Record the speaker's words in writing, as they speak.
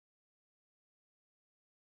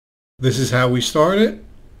This is how we started,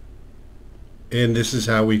 and this is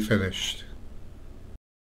how we finished.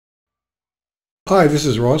 Hi, this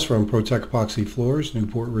is Ross from ProTech Epoxy Floors,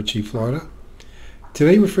 Newport Richey, Florida.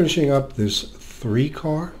 Today we're finishing up this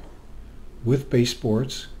 3-car with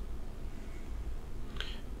baseboards.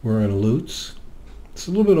 We're in a Lutz. It's a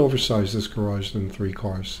little bit oversized, this garage, than 3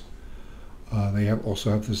 cars. They also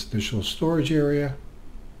have this additional storage area.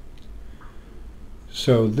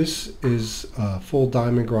 So this is full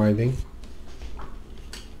diamond grinding.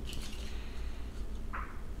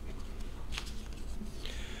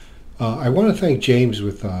 I want to thank James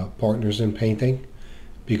with Partners in Painting,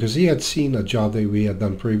 because he had seen a job that we had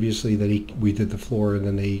done previously that we did the floor, and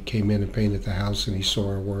then they came in and painted the house, and he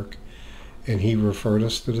saw our work and he referred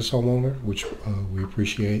us to this homeowner, which we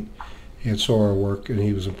appreciate. He had saw our work and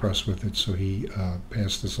he was impressed with it, so he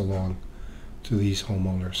passed this along to these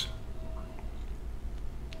homeowners.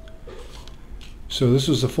 So this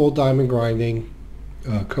was a full diamond grinding,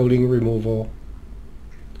 coating removal,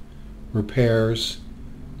 repairs.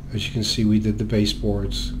 As you can see, we did the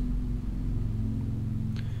baseboards.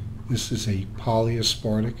 This is a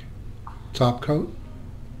polyaspartic top coat,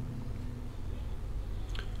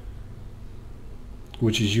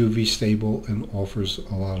 which is UV stable and offers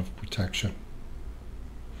a lot of protection.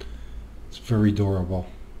 It's very durable.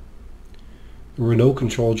 There were no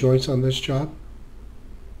control joints on this job.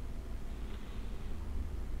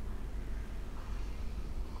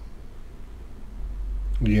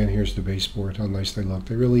 Again, here's the baseboard, how nice they look.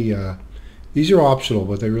 They really, these are optional,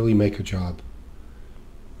 but they really make a job.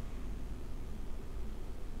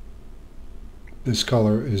 This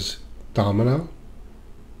color is Domino.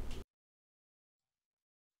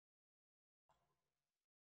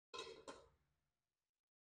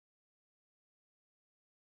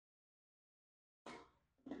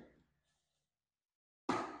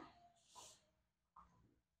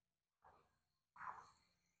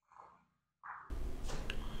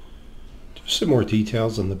 Some more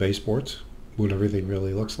details on the baseboards, what everything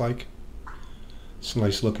really looks like. It's a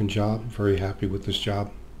nice looking job. Very happy with this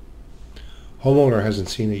job. Homeowner hasn't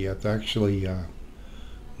seen it yet. They're actually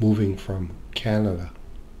moving from Canada,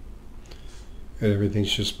 and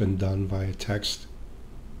everything's just been done via text.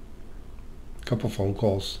 A couple phone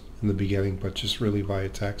calls in the beginning, but just really via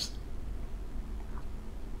text.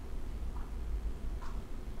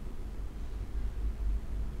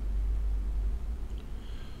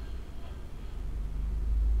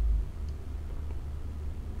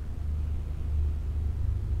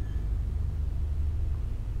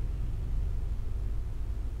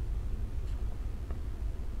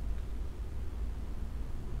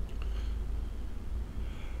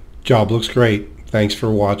 Job looks great. Thanks for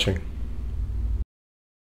watching.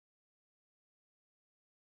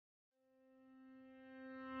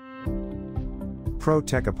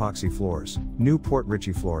 ProTech Epoxy Floors, Newport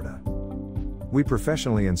Richey, Florida. We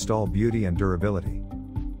professionally install beauty and durability.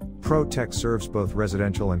 ProTech serves both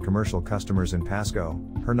residential and commercial customers in Pasco,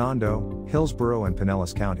 Hernando, Hillsborough, and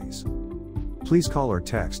Pinellas counties. Please call or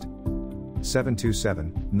text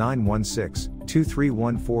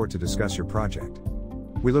 727-916-2314 to discuss your project.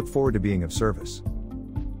 We look forward to being of service.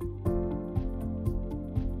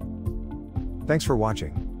 Thanks for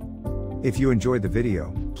watching. If you enjoyed the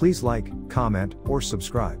video, please like, comment, or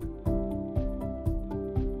subscribe.